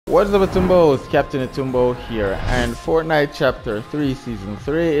What's up, Atumbo? It's Captain Atumbo here, and Fortnite Chapter 3 Season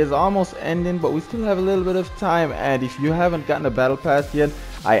 3 is almost ending, but we still have a little bit of time. And if you haven't gotten a Battle Pass yet,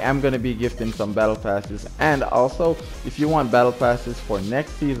 I am going to be gifting some Battle Passes. And also, if you want Battle Passes for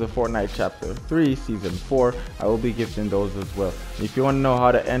next season, Fortnite Chapter 3 Season 4, I will be gifting those as well. If you want to know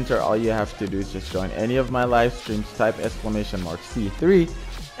how to enter, all you have to do is just join any of my live streams, type !C3,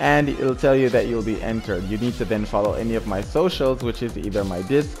 and it'll tell you that you'll be entered. You need to then follow any of my socials, which is either my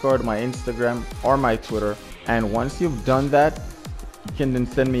Discord, my Instagram, or my Twitter. And once you've done that, you can then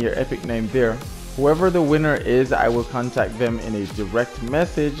send me your epic name there. Whoever the winner is, I will contact them in a direct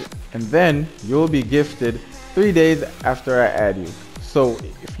message, and then you'll be gifted 3 days after I add you. So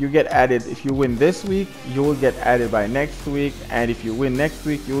if you get added, if you win this week, you will get added by next week, and if you win next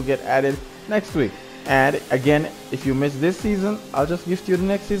week, you will get added next week. And again, if you miss this season, I'll just gift you the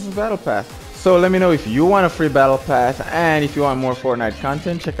next season's Battle Pass. So let me know if you want a free Battle Pass, and if you want more Fortnite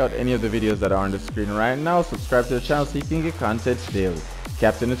content, check out any of the videos that are on the screen right now. Subscribe to the channel so you can get content daily.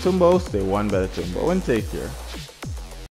 Captain Atumbo, stay one better Atumbo, and take care.